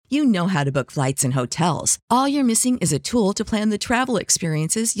You know how to book flights and hotels. All you're missing is a tool to plan the travel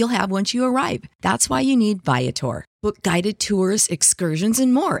experiences you'll have once you arrive. That's why you need Viator. Book guided tours, excursions,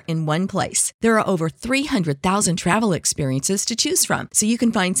 and more in one place. There are over 300,000 travel experiences to choose from, so you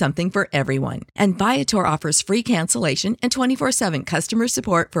can find something for everyone. And Viator offers free cancellation and 24/7 customer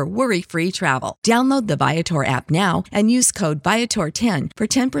support for worry-free travel. Download the Viator app now and use code Viator10 for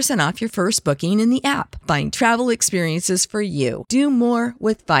 10% off your first booking in the app. Find travel experiences for you. Do more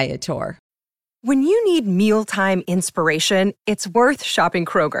with Viator. When you need mealtime inspiration, it's worth shopping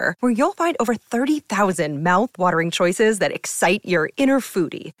Kroger, where you'll find over 30,000 mouth-watering choices that excite your inner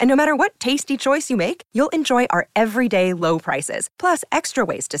foodie. And no matter what tasty choice you make, you'll enjoy our everyday low prices, plus extra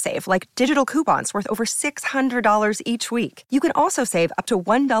ways to save, like digital coupons worth over $600 each week. You can also save up to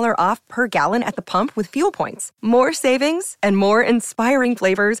 $1 off per gallon at the pump with fuel points. More savings and more inspiring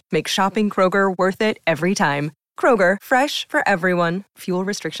flavors make shopping Kroger worth it every time. Kroger, fresh for everyone. Fuel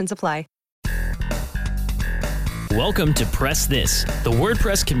restrictions apply. Welcome to Press This, the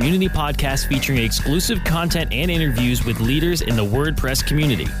WordPress community podcast featuring exclusive content and interviews with leaders in the WordPress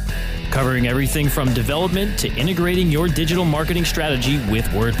community, covering everything from development to integrating your digital marketing strategy with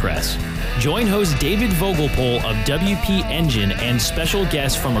WordPress. Join host David Vogelpohl of WP Engine and special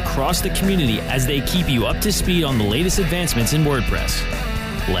guests from across the community as they keep you up to speed on the latest advancements in WordPress.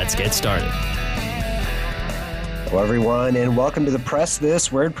 Let's get started. Hello, everyone, and welcome to the Press This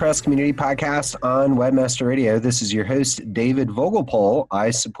WordPress Community Podcast on Webmaster Radio. This is your host, David Vogelpohl.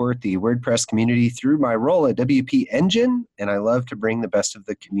 I support the WordPress community through my role at WP Engine, and I love to bring the best of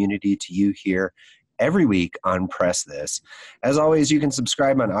the community to you here every week on Press This. As always, you can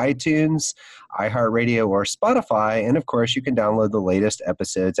subscribe on iTunes, iHeartRadio, or Spotify, and of course, you can download the latest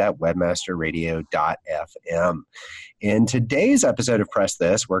episodes at webmasterradio.fm. In today's episode of Press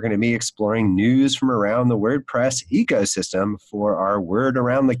This, we're going to be exploring news from around the WordPress ecosystem for our Word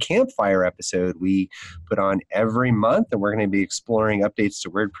Around the Campfire episode we put on every month, and we're going to be exploring updates to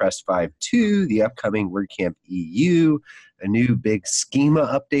WordPress 5.2, the upcoming WordCamp EU, a new big schema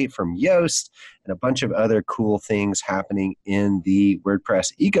update from Yoast, and a bunch of other cool things happening in the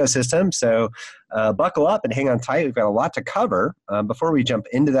WordPress ecosystem. So buckle up and hang on tight. We've got a lot to cover. Before we jump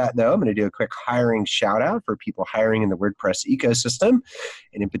into that, though, I'm going to do a quick hiring shout-out for people hiring in the WordPress ecosystem.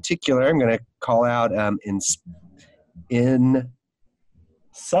 And in particular, I'm going to call out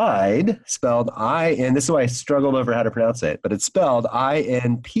Inside, spelled I, and this is why I struggled over how to pronounce it, but it's spelled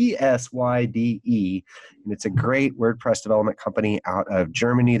INPSYDE, and it's a great WordPress development company out of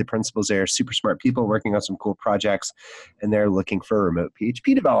Germany. The principals there are super smart people working on some cool projects, and they're looking for a remote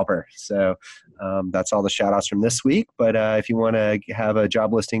PHP developer. So that's all the shout outs from this week, but if you want to have a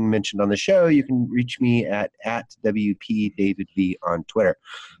job listing mentioned on the show, you can reach me at WPDavidV on Twitter.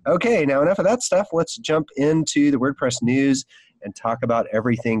 Okay, now enough of that stuff. Let's jump into the WordPress news and talk about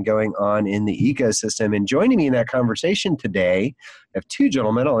everything going on in the ecosystem. And joining me in that conversation today, I have two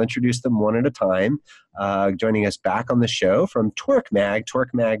gentlemen. I'll introduce them one at a time. Joining us back on the show from TorqueMag,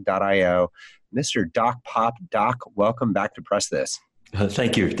 torquemag.io, Mr. Doc Pop. Doc, welcome back to Press This.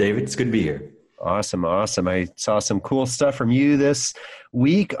 Thank you, David. It's good to be here. Awesome. I saw some cool stuff from you this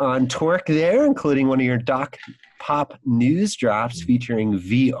week on Torque there, including one of your Doc Pop news drops featuring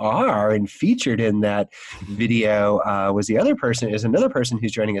VR, and featured in that video is another person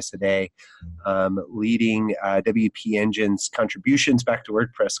who's joining us today, leading WP Engine's contributions back to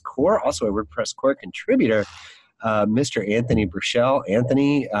WordPress core, also a WordPress core contributor, Mr. Anthony Burchell.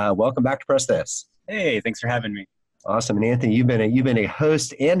 Anthony, welcome back to Press This. Hey, thanks for having me. Awesome. And Anthony, you've been a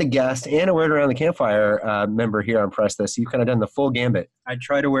host and a guest and a Word Around the Campfire member here on Press This. You've kind of done the full gambit. I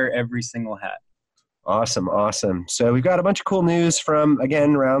try to wear every single hat. Awesome. So we've got a bunch of cool news from,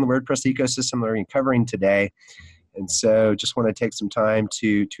 again, around the WordPress ecosystem that we're going to be covering today. And so just want to take some time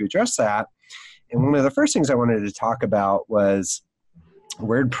to address that. And one of the first things I wanted to talk about was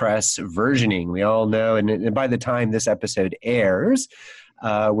WordPress versioning. We all know, and by the time this episode airs,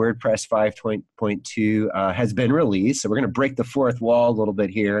 WordPress 5.2 has been released. So we're going to break the fourth wall a little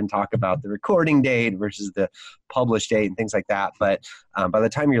bit here and talk about the recording date versus the published date and things like that. But by the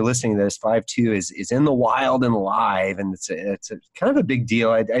time you're listening to this, 5.2 is in the wild and live, and it's a kind of a big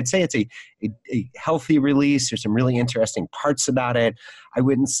deal. I'd say it's a healthy release. There's some really interesting parts about it. I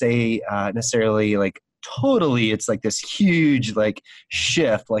wouldn't say necessarily like totally it's like this huge like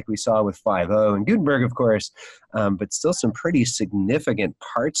shift like we saw with 5.0 and Gutenberg, of course, but still some pretty significant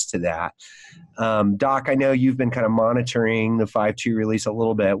parts to that. Doc, I know you've been kind of monitoring the 5.2 release a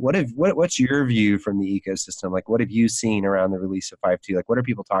little bit. What's your view from the ecosystem? Like, what have you seen around the release of 5.2? Like, what are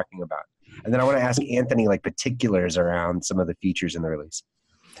people talking about? And then I want to ask Anthony like particulars around some of the features in the release.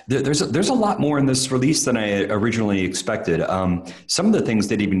 There's a lot more in this release than I originally expected. Some of the things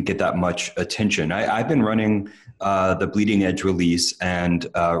didn't even get that much attention. I've been running the Bleeding Edge release and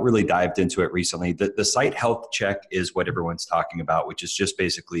really dived into it recently. The site health check is what everyone's talking about, which is just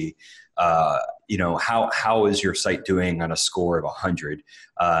basically, how is your site doing on a score of 100?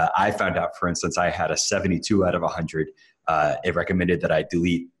 I found out, for instance, I had a 72 out of 100. It recommended that I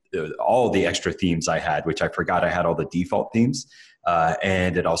delete all the extra themes I had, which I forgot I had all the default themes.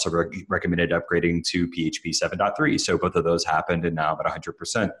 And it also recommended upgrading to PHP 7.3. So both of those happened, and now I'm at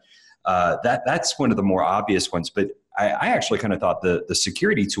 100%. That's one of the more obvious ones. But I actually kind of thought the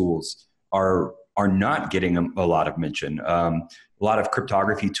security tools are not getting a lot of mention. A lot of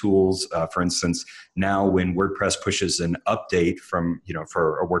cryptography tools, for instance, now when WordPress pushes an update for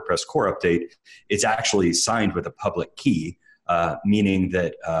a WordPress core update, it's actually signed with a public key. Meaning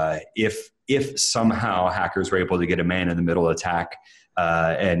that if somehow hackers were able to get a man-in-the-middle attack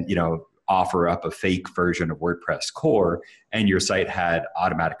and offer up a fake version of WordPress core, and your site had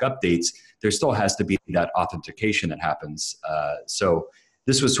automatic updates, there still has to be that authentication that happens. So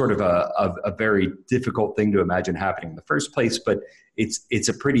this was sort of a very difficult thing to imagine happening in the first place, but it's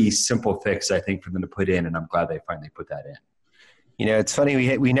a pretty simple fix, I think, for them to put in, and I'm glad they finally put that in. It's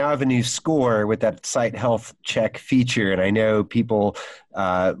funny, we now have a new score with that site health check feature, and I know people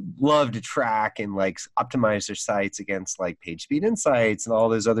love to track and optimize their sites against PageSpeed Insights and all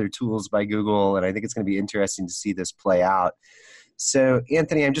those other tools by Google, and I think it's going to be interesting to see this play out. So,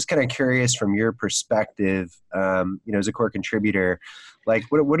 Anthony, I'm just kind of curious from your perspective, as a core contributor,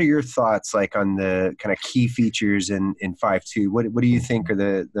 what are your thoughts on the kind of key features in 5.2? What do you think are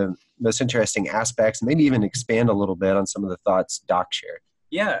the most interesting aspects? And maybe even expand a little bit on some of the thoughts Doc shared.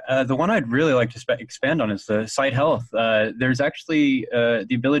 Yeah, the one I'd really like to expand on is the site health. There's actually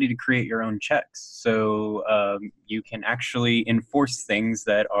the ability to create your own checks. So you can actually enforce things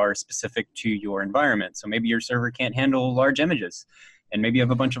that are specific to your environment. So maybe your server can't handle large images, and maybe you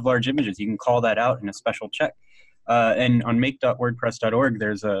have a bunch of large images. You can call that out in a special check. And on make.wordpress.org,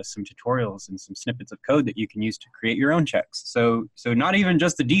 there's some tutorials and some snippets of code that you can use to create your own checks. So not even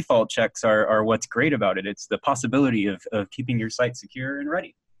just the default checks are what's great about it. It's the possibility of keeping your site secure and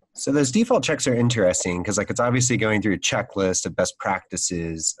ready. So those default checks are interesting because it's obviously going through a checklist of best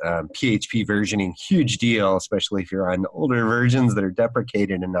practices. PHP versioning, huge deal, especially if you're on older versions that are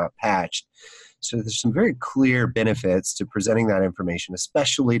deprecated and not patched. So there's some very clear benefits to presenting that information,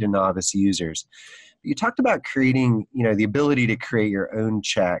 especially to novice users. You talked about creating, the ability to create your own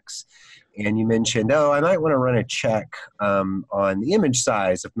checks. And you mentioned, I might want to run a check on the image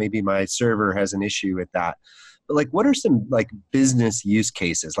size if maybe my server has an issue with that. But what are some business use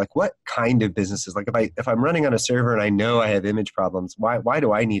cases? What kind of businesses? If I'm running on a server and I know I have image problems, why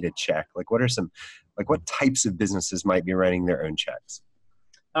do I need a check? What are some, what types of businesses might be running their own checks?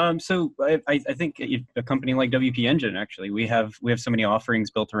 So I think a company like WP Engine, actually, we have so many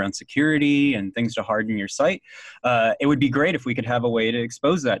offerings built around security and things to harden your site. It would be great if we could have a way to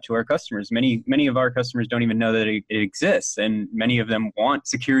expose that to our customers. Many of our customers don't even know that it exists, and many of them want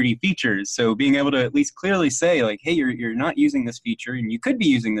security features. So being able to at least clearly say, hey, you're not using this feature, and you could be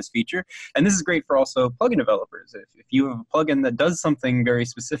using this feature. And this is great for also plugin developers. If you have a plugin that does something very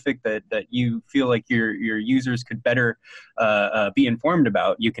specific that you feel like your users could better be informed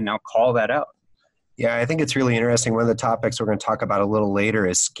about, you can now call that out. Yeah, I think it's really interesting. One of the topics we're going to talk about a little later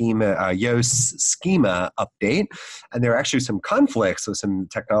is Yoast's schema update. And there are actually some conflicts with some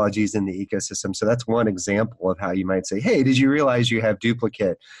technologies in the ecosystem. So that's one example of how you might say, hey, did you realize you have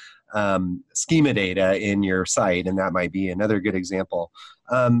duplicate schema data in your site? And that might be another good example.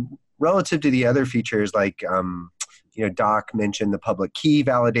 Relative to the other features Doc mentioned the public key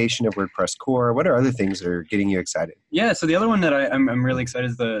validation of WordPress core. What are other things that are getting you excited? Yeah, so the other one that I'm really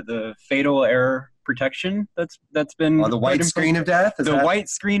excited is the fatal error protection that's been the white screen of death. White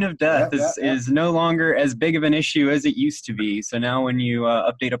screen of death is no longer as big of an issue as it used to be. So now when you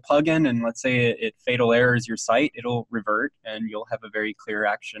update a plugin and let's say it fatal errors your site, it'll revert and you'll have a very clear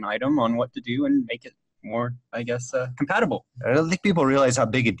action item on what to do and make it more, compatible. I don't think people realize how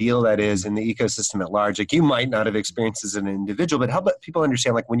big a deal that is in the ecosystem at large. You might not have experienced as an individual, but how about people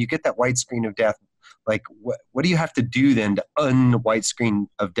understand, when you get that white screen of death, what do you have to do then to un-white screen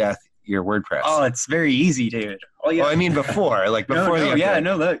of death your WordPress? Oh, it's very easy, David. I mean before,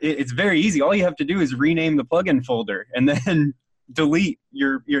 it's very easy. All you have to do is rename the plugin folder and then delete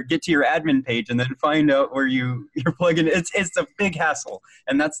your get to your admin page and then find out where your plugin. It's a big hassle,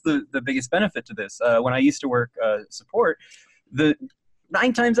 and that's the biggest benefit to this. When I used to work support, the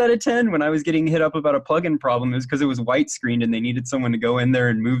 9 times out of 10 when I was getting hit up about a plugin problem, it was because it was white screened and they needed someone to go in there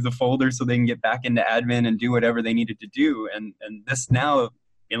and move the folder so they can get back into admin and do whatever they needed to do. And this now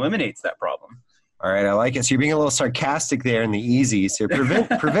eliminates that problem. All right, I like it. So you're being a little sarcastic there in the easy. So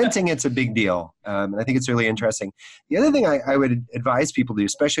preventing it's a big deal. And I think it's really interesting. The other thing I would advise people to do,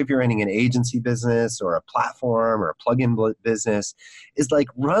 especially if you're running an agency business or a platform or a plugin business, is like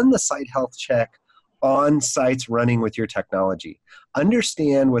run the site health check on sites running with your technology.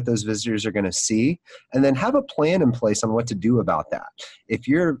 Understand what those visitors are going to see, and then have a plan in place on what to do about that. If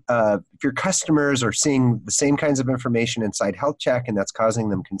your customers are seeing the same kinds of information in Site Health Check and that's causing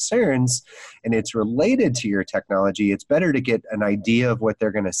them concerns, and it's related to your technology, it's better to get an idea of what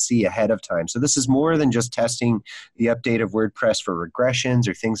they're going to see ahead of time. So this is more than just testing the update of WordPress for regressions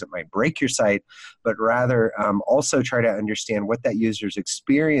or things that might break your site, but rather also try to understand what that user's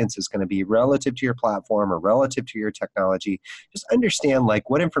experience is going to be relative to your platform or relative to your technology. Just understand like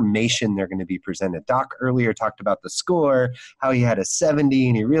what information they're going to be presented. Doc earlier talked about the score, how he had a 70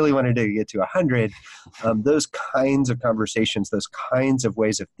 and he really wanted to get to 100. Those kinds of conversations, those kinds of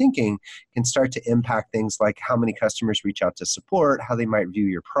ways of thinking can start to impact things like how many customers reach out to support, how they might view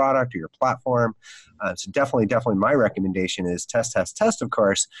your product or your platform. So definitely my recommendation is test, of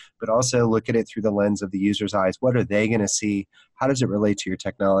course, but also look at it through the lens of the user's eyes. What are they going to see? How does it relate to your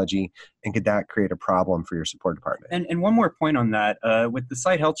technology? And could that create a problem for your support department? And one more point on that, with the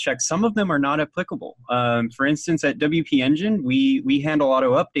site health checks, some of them are not applicable. For instance, at WP Engine, we handle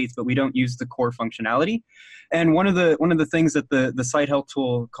auto updates, but we don't use the core functionality. And one of the things that the site health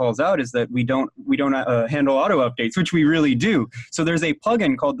tool calls out is that we don't handle auto updates, which we really do. So there's a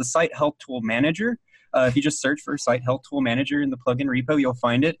plugin called the Site Health Tool Manager. If you just search for Site Health Tool Manager in the plugin repo, you'll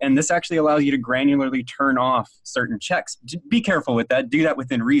find it. And this actually allows you to granularly turn off certain checks. Be careful with that. Do that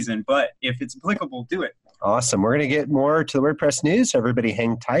within reason. But if it's applicable, do it. Awesome. We're going to get more to the WordPress news. So everybody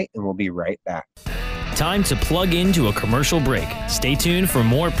hang tight, and we'll be right back. Time to plug into a commercial break. Stay tuned for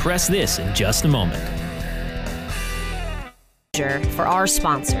more Press This in just a moment. For our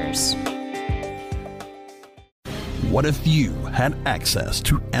sponsors. What if you had access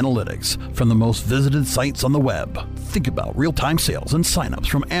to analytics from the most visited sites on the web? Think about real-time sales and signups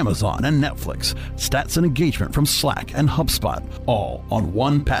from Amazon and Netflix, stats and engagement from Slack and HubSpot, all on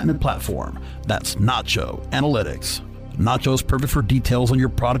one patented platform. That's Nacho Analytics. Nacho's perfect for details on your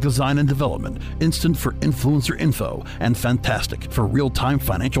product design and development, instant for influencer info, and fantastic for real-time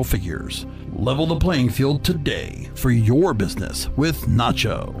financial figures. Level the playing field today for your business with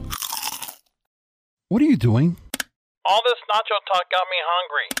Nacho. What are you doing? All this nacho talk got me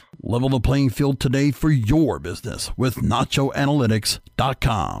hungry. Level the playing field today for your business with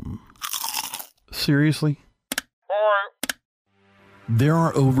NachoAnalytics.com. Seriously? There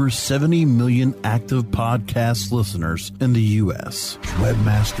are over 70 million active podcast listeners in the U.S.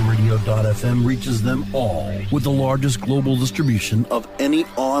 Webmasterradio.fm reaches them all with the largest global distribution of any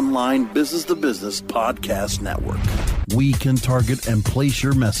online business-to-business podcast network. We can target and place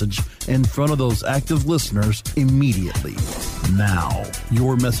your message in front of those active listeners immediately. Now,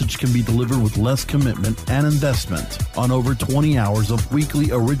 your message can be delivered with less commitment and investment on over 20 hours of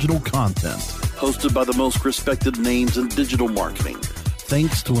weekly original content hosted by the most respected names in digital marketing,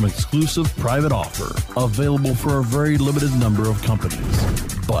 thanks to an exclusive private offer available for a very limited number of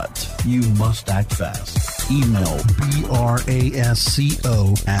companies. But you must act fast. Email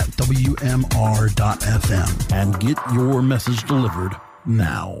brasco@wmr.fm and get your message delivered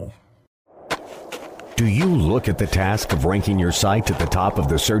now. Do you look at the task of ranking your site at the top of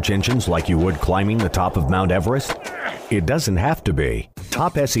the search engines like you would climbing the top of Mount Everest? It doesn't have to be.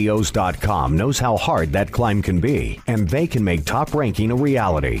 TopSEOs.com knows how hard that climb can be, and they can make top ranking a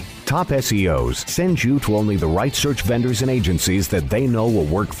reality. Top SEOs sends you to only the right search vendors and agencies that they know will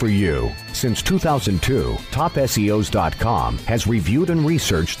work for you. Since 2002, TopSEOs.com has reviewed and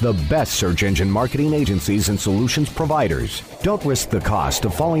researched the best search engine marketing agencies and solutions providers. Don't risk the cost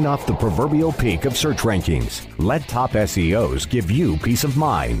of falling off the proverbial peak of search rankings. Let Top SEOs give you peace of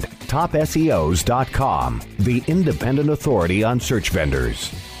mind. TopSEOs.com, the independent authority on search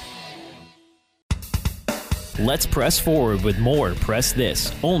vendors. Let's press forward with more Press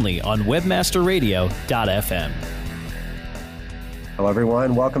This, only on webmasterradio.fm. Hello,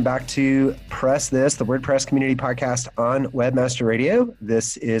 everyone. Welcome back to Press This, the WordPress community podcast on Webmaster Radio.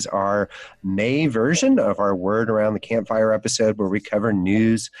 This is our May version of our Word Around the Campfire episode where we cover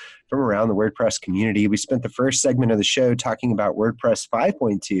news from around the WordPress community. We spent the first segment of the show talking about WordPress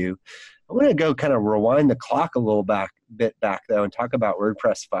 5.2. I want to go kind of rewind the clock a little bit back, though, and talk about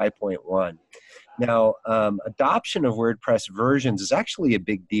WordPress 5.1. Now, adoption of WordPress versions is actually a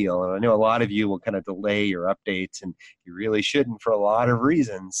big deal. And I know a lot of you will kind of delay your updates, and you really shouldn't for a lot of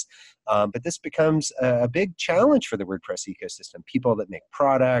reasons. But this becomes a big challenge for the WordPress ecosystem. People that make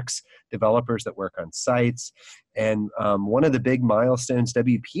products, developers that work on sites. And one of the big milestones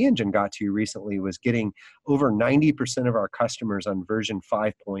WP Engine got to recently was getting over 90% of our customers on version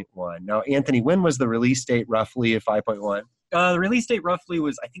 5.1. Now, Anthony, when was the release date roughly of 5.1? The release date roughly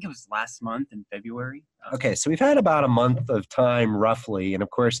was, I think it was last month in February. Okay, so we've had about a month of time roughly. And of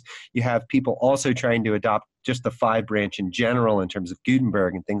course, you have people also trying to adopt just the 5 branch in general in terms of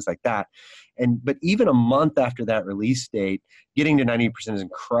Gutenberg and things like that. But even a month after that release date, getting to 90% is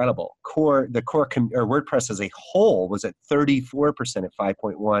incredible. WordPress as a whole was at 34% at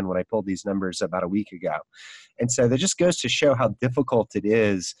 5.1 when I pulled these numbers about a week ago. And so that just goes to show how difficult it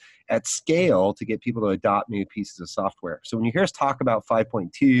is at scale to get people to adopt new pieces of software. So when you hear us talk about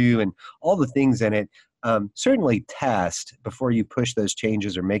 5.2 and all the things in it, certainly test before you push those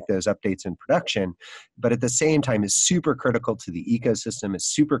changes or make those updates in production. But at the same time, it's super critical to the ecosystem. It's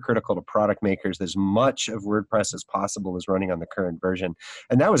super critical to product makers. As much of WordPress as possible is running on the current version.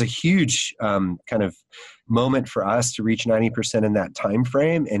 And that was a huge kind of moment for us to reach 90% in that time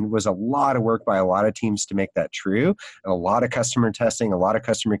frame, and was a lot of work by a lot of teams to make that true, and a lot of customer testing, a lot of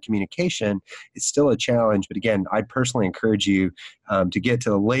customer communication. It's still a challenge, but again, I'd personally encourage you to get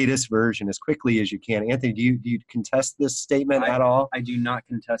to the latest version as quickly as you can. Anthony, do you contest this statement at all? I do not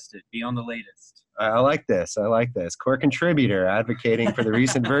contest it. Be on the latest. I like this. Core contributor advocating for the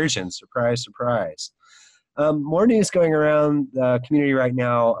recent version. Surprise, surprise. More news going around the community right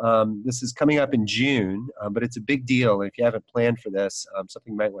now. This is coming up in June, but it's a big deal. And if you haven't planned for this,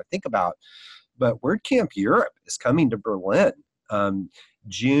 something you might want to think about. But WordCamp Europe is coming to Berlin,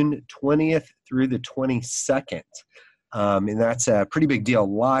 June 20th through the 22nd. And that's a pretty big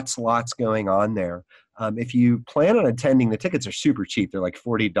deal. Lots going on there. If you plan on attending, the tickets are super cheap. They're like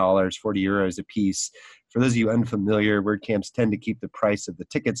 $40, 40 euros a piece. For those of you unfamiliar, WordCamps tend to keep the price of the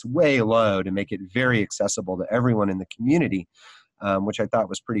tickets way low to make it very accessible to everyone in the community, which I thought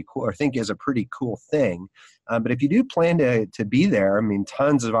was pretty cool, or think is a pretty cool thing. But if you do plan to be there, I mean,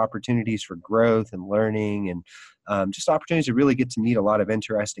 tons of opportunities for growth and learning, and just opportunities to really get to meet a lot of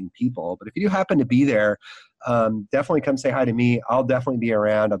interesting people. But if you do happen to be there, definitely come say hi to me. I'll definitely be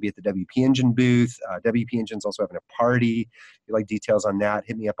around. I'll be at the WP Engine booth. WP Engine's also having a party. If you like details on that,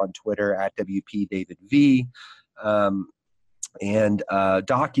 hit me up on Twitter at WPDavidV. And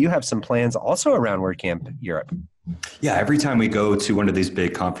Doc, you have some plans also around WordCamp Europe. Yeah, every time we go to one of these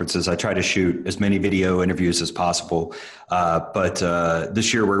big conferences, I try to shoot as many video interviews as possible. But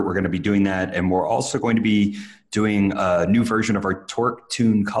this year we're going to be doing that. And we're also going to be doing a new version of our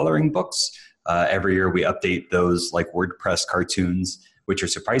TorqueTune coloring books. Every year we update those like WordPress cartoons, which are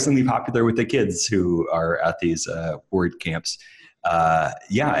surprisingly popular with the kids who are at these WordCamps.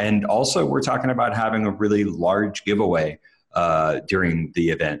 And also we're talking about having a really large giveaway during the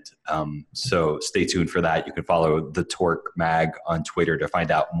event. So stay tuned for that. You can follow the Torque Mag on Twitter to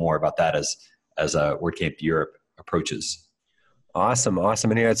find out more about that as WordCamp Europe approaches. Awesome.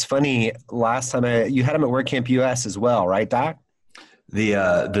 And it's funny, last time you had them at WordCamp US as well, right, Doc?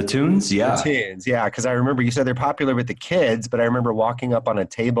 The tunes, yeah. The tunes, yeah, because I remember you said they're popular with the kids, but I remember walking up on a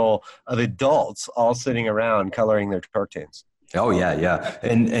table of adults all sitting around coloring their TorqueTunes. Oh yeah.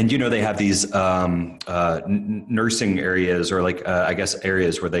 And you know, they have these nursing areas, or like I guess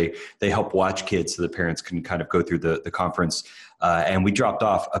areas where they help watch kids so the parents can kind of go through the conference. And we dropped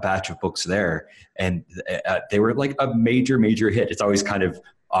off a batch of books there, and they were like a major hit. It's always kind of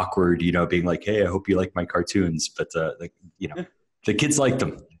awkward, you know, being like, hey, I hope you like my cartoons, but like, you know, the kids liked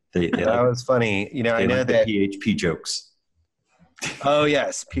them. That was funny. You know, I know that PHP jokes. Oh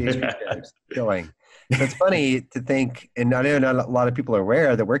yes, PHP jokes. Killing. So it's funny to think, and I know not a lot of people are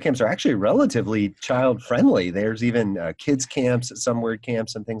aware that WordCamps are actually relatively child-friendly. There's even kids camps at some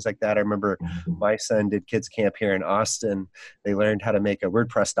WordCamps and things like that. I remember my son did kids camp here in Austin. They learned how to make a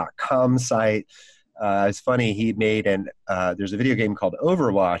WordPress.com site. It's funny, he made there's a video game called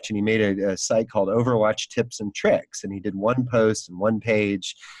Overwatch, and he made a site called Overwatch Tips and Tricks, and he did one post and one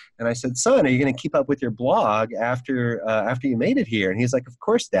page. And I said, son, are you going to keep up with your blog after you made it here? And he's like, of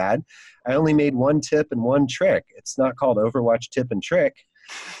course, Dad. I only made one tip and one trick. It's not called Overwatch Tip and Trick.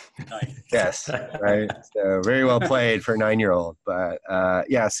 Nice. Yes, right. So very well played for a 9-year-old. But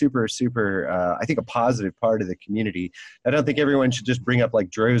yeah, super, I think a positive part of the community. I don't think everyone should just bring up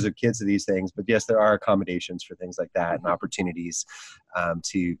like droves of kids to these things, but yes, there are accommodations for things like that and opportunities.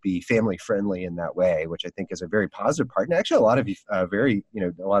 to be family friendly in that way, which I think is a very positive part. And actually, a lot of a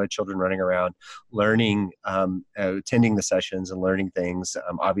lot of children running around, learning, attending the sessions and learning things.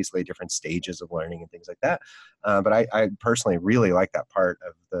 Obviously, different stages of learning and things like that. But I personally really like that part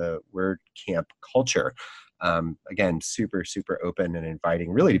of the WordCamp culture. Again, super, super open and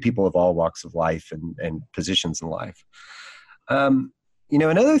inviting, really, to people of all walks of life and positions in life.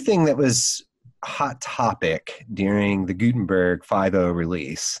 Another thing that was hot topic during the Gutenberg 5.0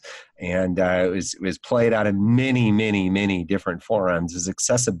 release, and it was played out in many, many, many different forums, is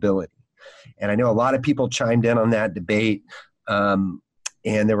accessibility. And I know a lot of people chimed in on that debate,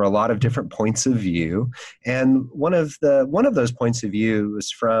 and there were a lot of different points of view. And one of those points of view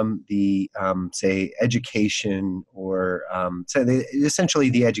was from the say education or essentially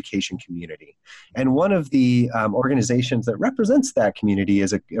the education community. And one of the organizations that represents that community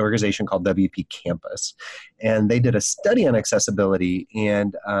is an organization called WP Campus. And they did a study on accessibility.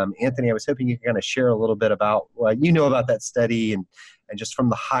 And Anthony, I was hoping you could kind of share a little bit about what you know about that study and just from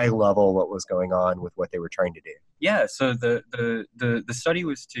the high level what was going on with what they were trying to do. Yeah, so the study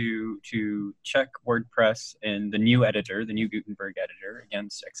was to check WordPress and the new editor, the new Gutenberg editor,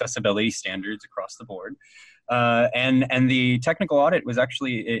 against accessibility standards across the board. And the technical audit was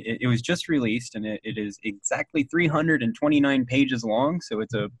actually, it was just released, and it is exactly 329 pages long, so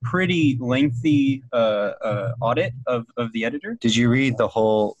it's a pretty lengthy audit of the editor. Did you read the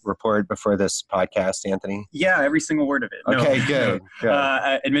whole report before this podcast, Anthony? Yeah, every single word of it. Okay, good.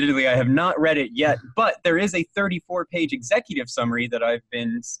 Admittedly, I have not read it yet, but there is a 34-page executive summary that I've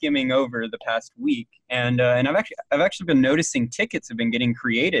been skimming over the past week, and I've actually been noticing tickets have been getting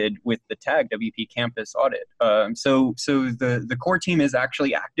created with the tag WP Campus Audit. So the core team is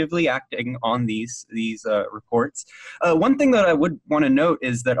actually actively acting on these reports. One thing that I would want to note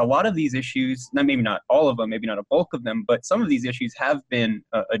is that a lot of these issues, maybe not all of them, maybe not a bulk of them, but some of these issues have been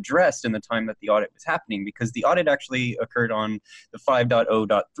addressed in the time that the audit was happening, because the audit actually occurred on the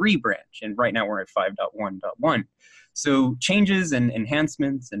 5.0.3 branch, and right now we're at 5.1.1. So changes and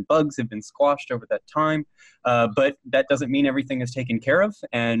enhancements and bugs have been squashed over that time, but that doesn't mean everything is taken care of,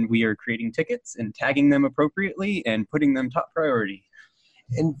 and we are creating tickets and tagging them appropriately and putting them top priority.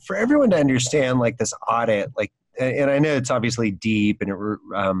 And for everyone to understand, like, this audit, like, and I know it's obviously deep, and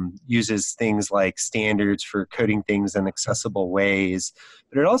it uses things like standards for coding things in accessible ways,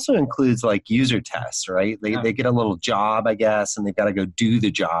 but it also includes like user tests, right? They get a little job, I guess, and they've got to go do the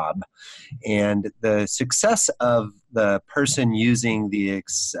job. And the success of the person using the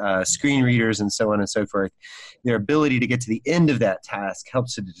screen readers and so on and so forth, their ability to get to the end of that task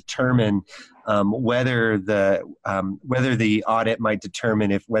helps to determine whether the audit might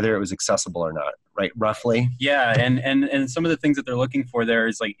determine whether it was accessible or not, right? Roughly. Yeah, and some of the things that they're looking for there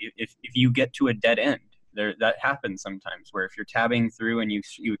is like if you get to a dead end. That happens sometimes, where if you're tabbing through and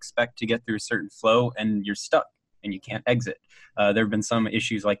you expect to get through a certain flow and you're stuck and you can't exit. There have been some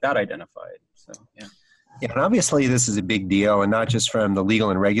issues like that identified. So yeah. Yeah, and obviously this is a big deal, and not just from the legal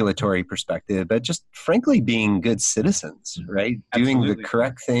and regulatory perspective, but just frankly being good citizens, right? Absolutely. Doing the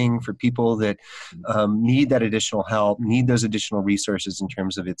correct thing for people that need that additional help, need those additional resources in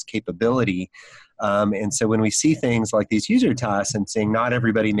terms of its capability. And so when we see things like these user tasks and saying not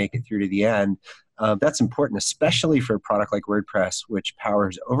everybody make it through to the end, that's important, especially for a product like WordPress, which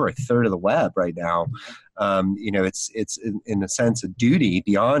powers over a third of the web right now. It's in a sense a duty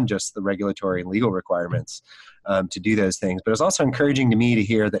beyond just the regulatory and legal requirements to do those things. But it's also encouraging to me to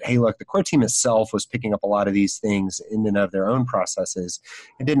hear that, hey, look, the core team itself was picking up a lot of these things in and of their own processes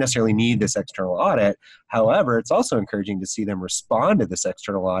and didn't necessarily need this external audit. However, it's also encouraging to see them respond to this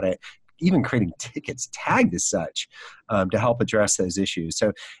external audit, even creating tickets tagged as such to help address those issues.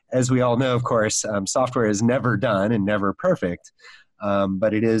 So as we all know, of course, software is never done and never perfect,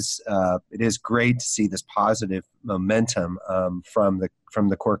 but it is great to see this positive momentum from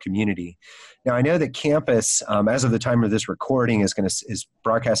the core community. Now, I know that Campus, as of the time of this recording, is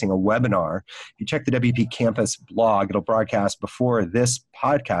broadcasting a webinar. If you check the WP Campus blog, it'll broadcast before this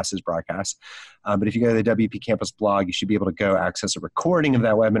podcast is broadcast. But if you go to the WP Campus blog, you should be able to go access a recording of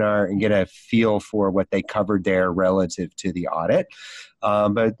that webinar and get a feel for what they covered there relative to the audit.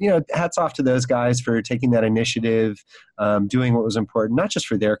 But, hats off to those guys for taking that initiative, doing what was important, not just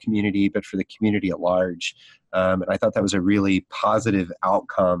for their community, but for the community at large. And I thought that was a really positive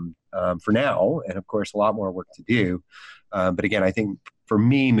outcome for now, and of course, a lot more work to do. But again, I think for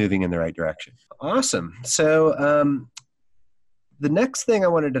me, moving in the right direction. Awesome. So the next thing I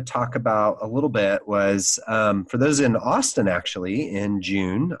wanted to talk about a little bit was for those in Austin, actually, in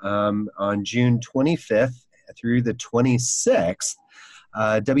June, on June 25th through the 26th,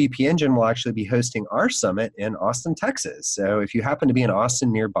 WP Engine will actually be hosting our summit in Austin, Texas. So if you happen to be in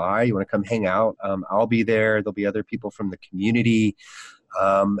Austin nearby, you want to come hang out, I'll be there. There'll be other people from the community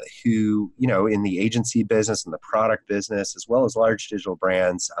who, in the agency business and the product business, as well as large digital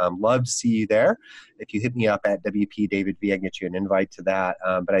brands. Love to see you there. If you hit me up at WP David V, I can get you an invite to that.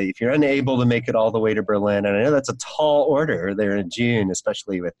 But if you're unable to make it all the way to Berlin, and I know that's a tall order there in June,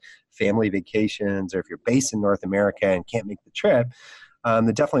 especially with family vacations, or if you're based in North America and can't make the trip, then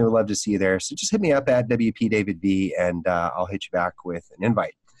definitely would love to see you there. So just hit me up at WP David V, and I'll hit you back with an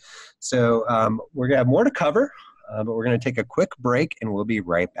invite. So we're going to have more to cover. But we're going to take a quick break, and we'll be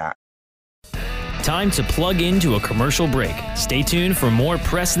right back. Time to plug into a commercial break. Stay tuned for more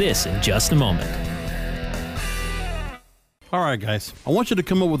Press This in just a moment. All right, guys. I want you to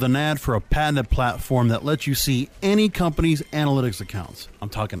come up with an ad for a patented platform that lets you see any company's analytics accounts. I'm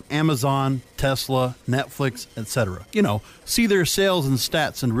talking Amazon, Tesla, Netflix, etc. See their sales and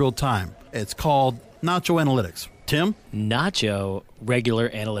stats in real time. It's called Nacho Analytics. Tim? Nacho, regular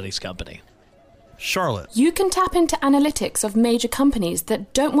analytics company. Charlotte. You can tap into analytics of major companies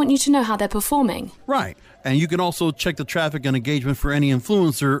that don't want you to know how they're performing. Right. And you can also check the traffic and engagement for any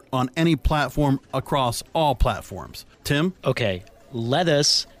influencer on any platform across all platforms. Tim? Okay, let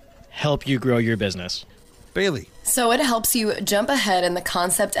us help you grow your business. Bailey. So it helps you jump ahead in the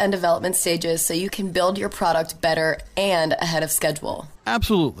concept and development stages so you can build your product better and ahead of schedule.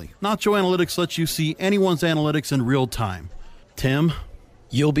 Absolutely. Nacho Analytics lets you see anyone's analytics in real time. Tim?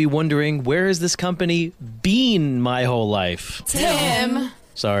 You'll be wondering, where has this company been my whole life? Tim!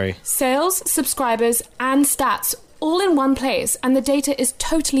 Sorry. Sales, subscribers, and stats all in one place, and the data is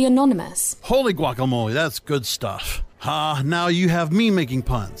totally anonymous. Holy guacamole, that's good stuff. Now you have me making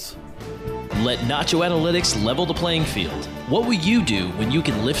puns. Let Nacho Analytics level the playing field. What will you do when you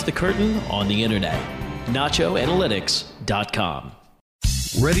can lift the curtain on the internet? NachoAnalytics.com.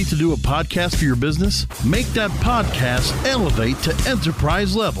 Ready to do a podcast for your business? Make that podcast elevate to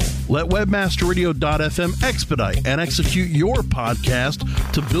enterprise level. Let webmasterradio.fm expedite and execute your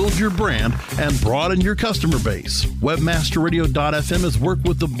podcast to build your brand and broaden your customer base. Webmasterradio.fm has worked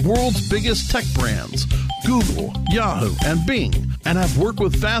with the world's biggest tech brands, Google, Yahoo, and Bing, and have worked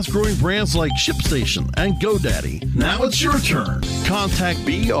with fast-growing brands like ShipStation and GoDaddy. Now it's your turn. Contact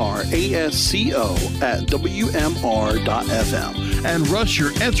BRASCO at WMR.fm and rush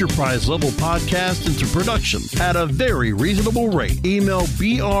your enterprise-level podcast into production at a very reasonable rate. Email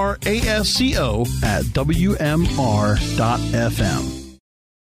BRASCO at WMR.fm.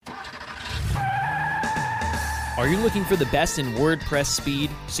 Are you looking for the best in WordPress speed,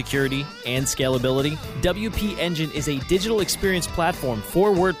 security, and scalability? WP Engine is a digital experience platform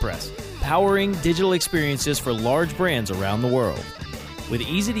for WordPress, powering digital experiences for large brands around the world. With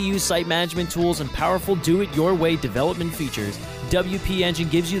easy-to-use site management tools and powerful do-it-your-way development features, WP Engine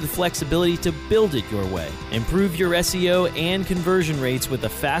gives you the flexibility to build it your way. Improve your SEO and conversion rates with a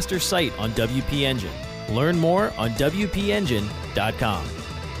faster site on WP Engine. Learn more on WPEngine.com.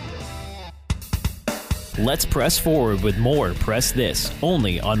 Let's press forward with more Press This,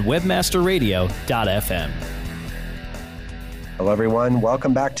 only on webmasterradio.fm. Hello, everyone.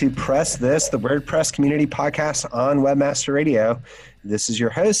 Welcome back to Press This, the WordPress community podcast on Webmaster Radio. This is your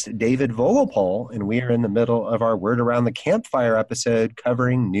host, David Vogelpohl, and we are in the middle of our Word Around the Campfire episode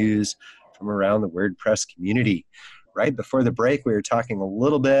covering news from around the WordPress community. Right before the break, we were talking a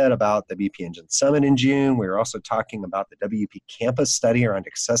little bit about the WP Engine Summit in June. We were also talking about the WP Campus study around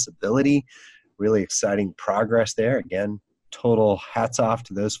accessibility. Really exciting progress there. Again, total hats off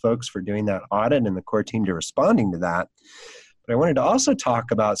to those folks for doing that audit and the core team to responding to that. But I wanted to also talk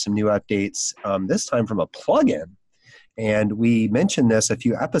about some new updates, this time from a plugin. And we mentioned this a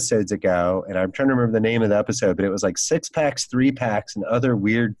few episodes ago, and I'm trying to remember the name of the episode, but it was like 6-packs, 3-packs, and other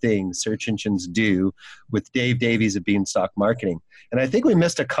weird things search engines do with Dave Davies of Beanstalk Marketing. And I think we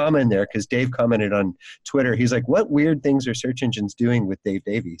missed a comment there because Dave commented on Twitter. He's like, what weird things are search engines doing with Dave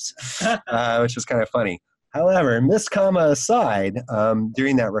Davies? Which was kind of funny. However, missed comma aside,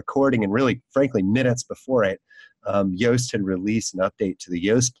 during that recording and really, frankly, minutes before it, Yoast had released an update to the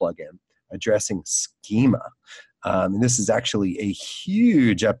Yoast plugin addressing schema. And this is actually a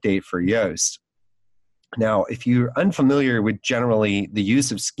huge update for Yoast. Now, if you're unfamiliar with generally the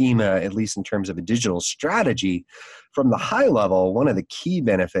use of schema, at least in terms of a digital strategy, from the high level, one of the key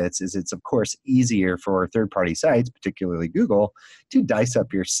benefits is it's, of course, easier for third-party sites, particularly Google, to dice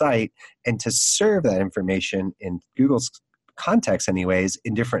up your site and to serve that information in Google's context anyways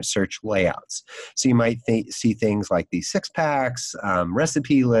in different search layouts. So you might see things like these 6-packs,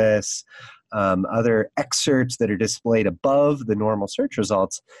 recipe lists, other excerpts that are displayed above the normal search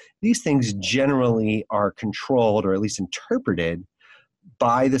results. These things generally are controlled or at least interpreted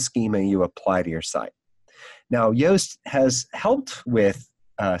by the schema you apply to your site. Now, Yoast has helped with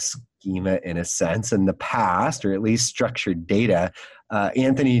schema in a sense in the past, or at least structured data.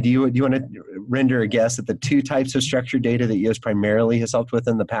 Anthony, do you want to render a guess at the two types of structured data that Yoast primarily has helped with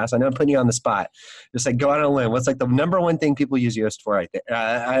in the past? I know I'm putting you on the spot. Just like go out on a limb. What's like the number one thing people use Yoast for? I think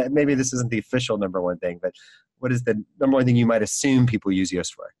maybe this isn't the official number one thing, but what is the number one thing you might assume people use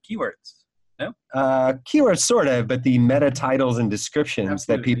Yoast for? Keywords. No? Keywords, sort of, but the meta titles and descriptions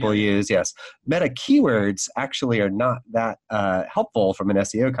that people use, yes. Meta keywords actually are not that helpful from an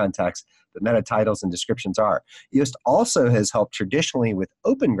SEO context, but meta titles and descriptions are. Yoast also has helped traditionally with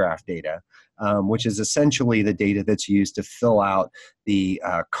Open Graph data, which is essentially the data that's used to fill out the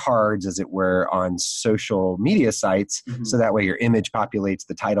cards, as it were, on social media sites. Mm-hmm. So that way your image populates,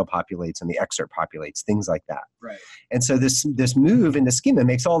 the title populates, and the excerpt populates, things like that. Right. And so this move into schema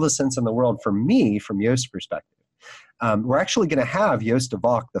makes all the sense in the world for me, from Yoast's perspective. We're actually going to have Joost de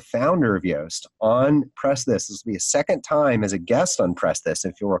Valk, the founder of Yoast, on Press This. This will be a second time as a guest on Press This.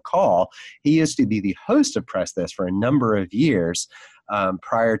 If you'll recall, he used to be the host of Press This for a number of years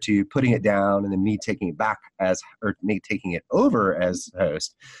prior to putting it down and then me taking it back me taking it over as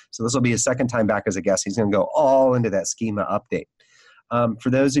host. So this will be his second time back as a guest. He's going to go all into that schema update. For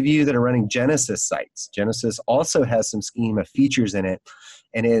those of you that are running Genesis sites, Genesis also has some schema features in it.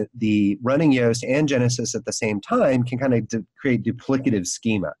 And the running Yoast and Genesis at the same time can kind of create duplicative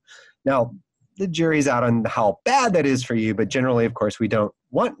schema. Now, the jury's out on how bad that is for you, but generally, of course, we don't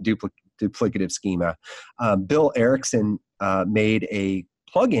want duplicative schema. Bill Erickson made a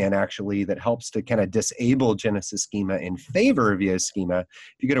plugin, actually, that helps to kind of disable Genesis schema in favor of Yoast schema.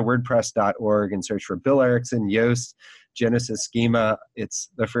 If you go to wordpress.org and search for Bill Erickson, Yoast, Genesis schema, it's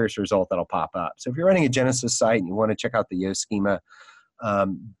the first result that'll pop up. So if you're running a Genesis site and you want to check out the Yoast schema,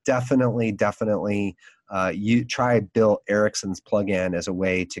 definitely you try Bill Erickson's plugin as a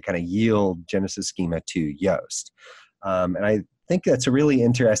way to kind of yield Genesis schema to Yoast. And I think that's really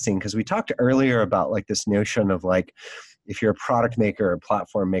interesting because we talked earlier about like this notion of like, if you're a product maker or a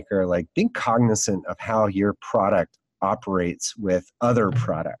platform maker, like being cognizant of how your product operates with other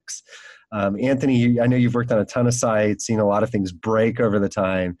products. Anthony, I know you've worked on a ton of sites, seen a lot of things break over the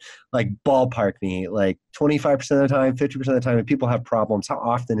time. Like ballpark me, like 25% of the time, 50% of the time, if people have problems, how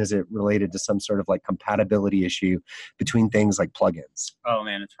often is it related to some sort of like compatibility issue between things like plugins? Oh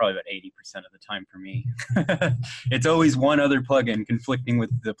man, it's probably about 80% of the time for me. It's always one other plugin conflicting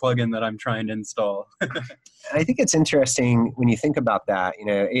with the plugin that I'm trying to install. I think it's interesting when you think about that.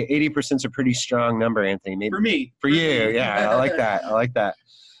 80% is a pretty strong number, Anthony. Maybe for me. For you, yeah, I like that. I like that.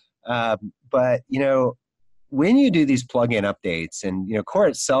 But, when you do these plugin updates, and, Core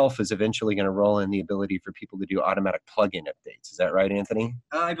itself is eventually going to roll in the ability for people to do automatic plugin updates. Is that right, Anthony?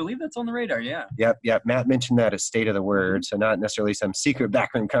 I believe that's on the radar, yeah. Yep. Matt mentioned that as state of the word, so not necessarily some secret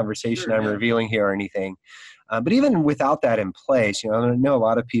backroom conversation I'm revealing here or anything. But even without that in place, I know a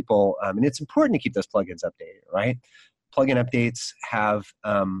lot of people, and it's important to keep those plugins updated, right? Plugin updates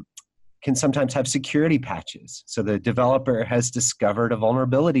can sometimes have security patches. So the developer has discovered a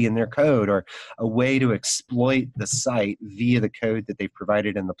vulnerability in their code or a way to exploit the site via the code that they've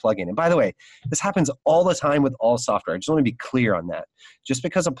provided in the plugin. And by the way, this happens all the time with all software. I just want to be clear on that. Just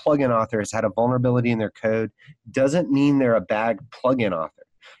because a plugin author has had a vulnerability in their code doesn't mean they're a bad plugin author.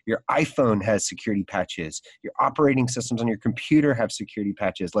 Your iPhone has security patches. Your operating systems on your computer have security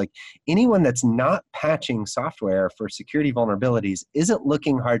patches. Like anyone that's not patching software for security vulnerabilities isn't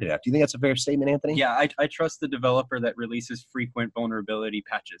looking hard enough. Do you think that's a fair statement, Anthony? Yeah, I trust the developer that releases frequent vulnerability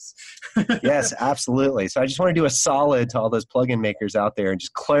patches. Yes, absolutely. So I just want to do a solid to all those plugin makers out there and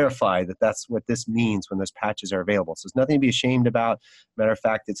just clarify that that's what this means when those patches are available. So it's nothing to be ashamed about. Matter of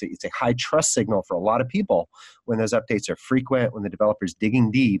fact, it's a high trust signal for a lot of people when those updates are frequent, when the developer's digging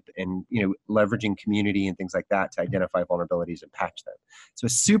deep and leveraging community and things like that to identify vulnerabilities and patch them. So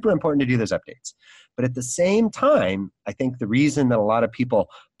it's super important to do those updates. But at the same time, I think the reason that a lot of people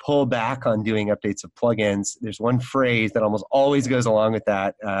pull back on doing updates of plugins, there's one phrase that almost always goes along with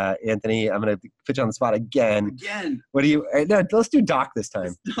that. Anthony, I'm going to put you on the spot again. What do you? No, let's do Doc this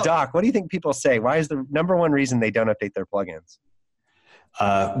time. Doc, what do you think people say? Why is the number one reason they don't update their plugins?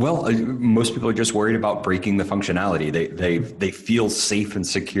 Most people are just worried about breaking the functionality. They feel safe and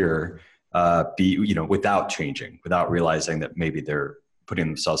secure, without changing, without realizing that maybe they're putting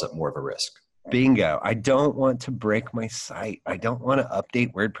themselves at more of a risk. Bingo. I don't want to break my site. I don't want to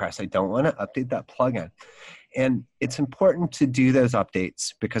update WordPress. I don't want to update that plugin. And it's important to do those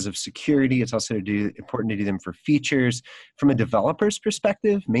updates because of security. It's also important to do them for features. From a developer's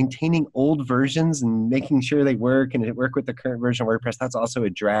perspective, maintaining old versions and making sure they work and work with the current version of WordPress, that's also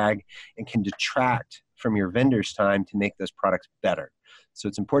a drag and can detract from your vendor's time to make those products better. So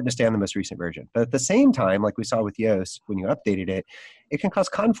it's important to stay on the most recent version. But at the same time, like we saw with Yoast, when you updated it, it can cause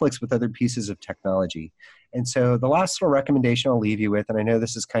conflicts with other pieces of technology. And so the last little recommendation I'll leave you with, and I know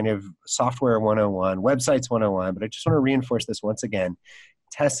this is kind of software 101, websites 101, but I just want to reinforce this once again.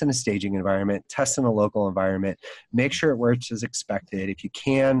 Test in a staging environment, test in a local environment, make sure it works as expected. If you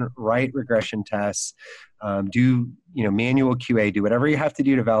can, write regression tests, do manual QA, do whatever you have to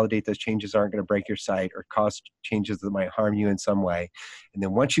do to validate those changes aren't going to break your site or cause changes that might harm you in some way. And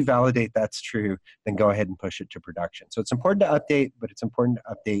then once you validate that's true, then go ahead and push it to production. So it's important to update, but it's important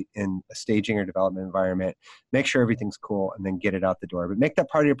to update in a staging or development environment. Make sure everything's cool and then get it out the door. But make that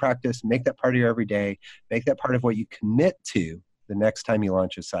part of your practice, make that part of your everyday, make that part of what you commit to the next time you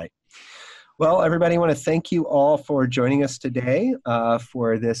launch a site. Well, everybody, I want to thank you all for joining us today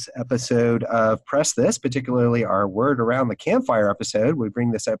for this episode of Press This, particularly our Word Around the Campfire episode. We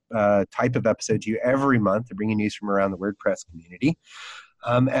bring this type of episode to you every month to bring you news from around the WordPress community.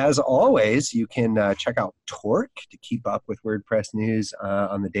 As always, you can check out Torque to keep up with WordPress news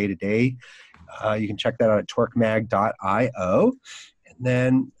on the day-to-day. You can check that out at torquemag.io.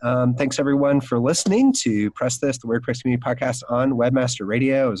 Then thanks everyone for listening to Press This, the WordPress Community Podcast on Webmaster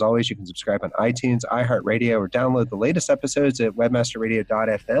Radio. As always, you can subscribe on iTunes, iHeartRadio, or download the latest episodes at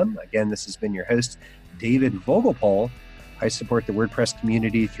webmasterradio.fm. Again, this has been your host, David Vogelpohl. I support the WordPress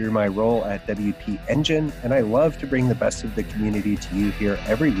community through my role at WP Engine, and I love to bring the best of the community to you here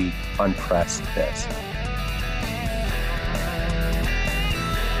every week on Press This.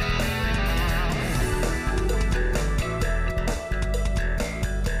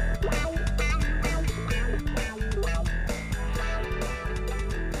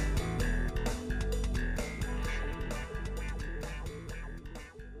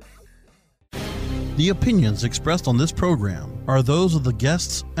 The opinions expressed on this program are those of the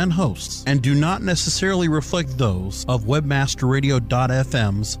guests and hosts and do not necessarily reflect those of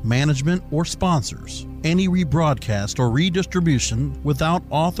webmasterradio.fm's management or sponsors. Any rebroadcast or redistribution without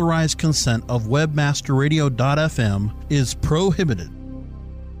authorized consent of webmasterradio.fm is prohibited.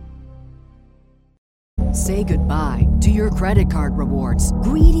 Say goodbye to your credit card rewards.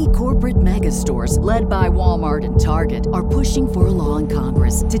 Greedy corporate mega stores, led by Walmart and Target, are pushing for a law in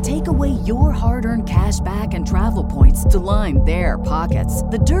Congress to take away your hard-earned cash back and travel points to line their pockets.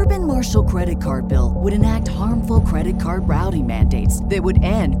 The Durbin-Marshall credit card bill would enact harmful credit card routing mandates that would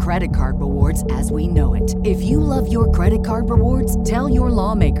end credit card rewards as we know it. If you love your credit card rewards, tell your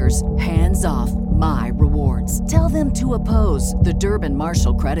lawmakers, hands off my rewards. Tell them to oppose the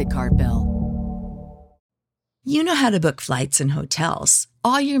Durbin-Marshall credit card bill. You know how to book flights and hotels.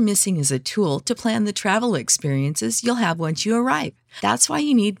 All you're missing is a tool to plan the travel experiences you'll have once you arrive. That's why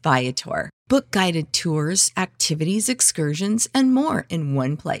you need Viator. Book guided tours, activities, excursions, and more in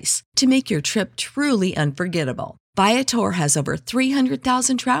one place to make your trip truly unforgettable. Viator has over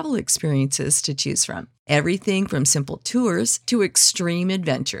 300,000 travel experiences to choose from. Everything from simple tours to extreme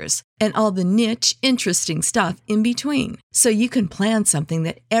adventures and all the niche, interesting stuff in between. So you can plan something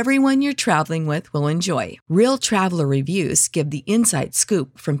that everyone you're traveling with will enjoy. Real traveler reviews give the inside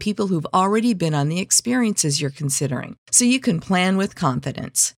scoop from people who've already been on the experiences you're considering. So you can plan with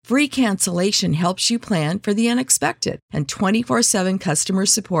confidence. Free cancellation helps you plan for the unexpected. And 24/7 customer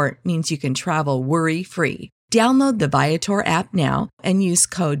support means you can travel worry-free. Download the Viator app now and use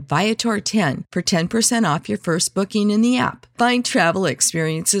code Viator10 for 10% off your first booking in the app. Find travel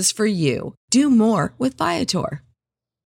experiences for you. Do more with Viator.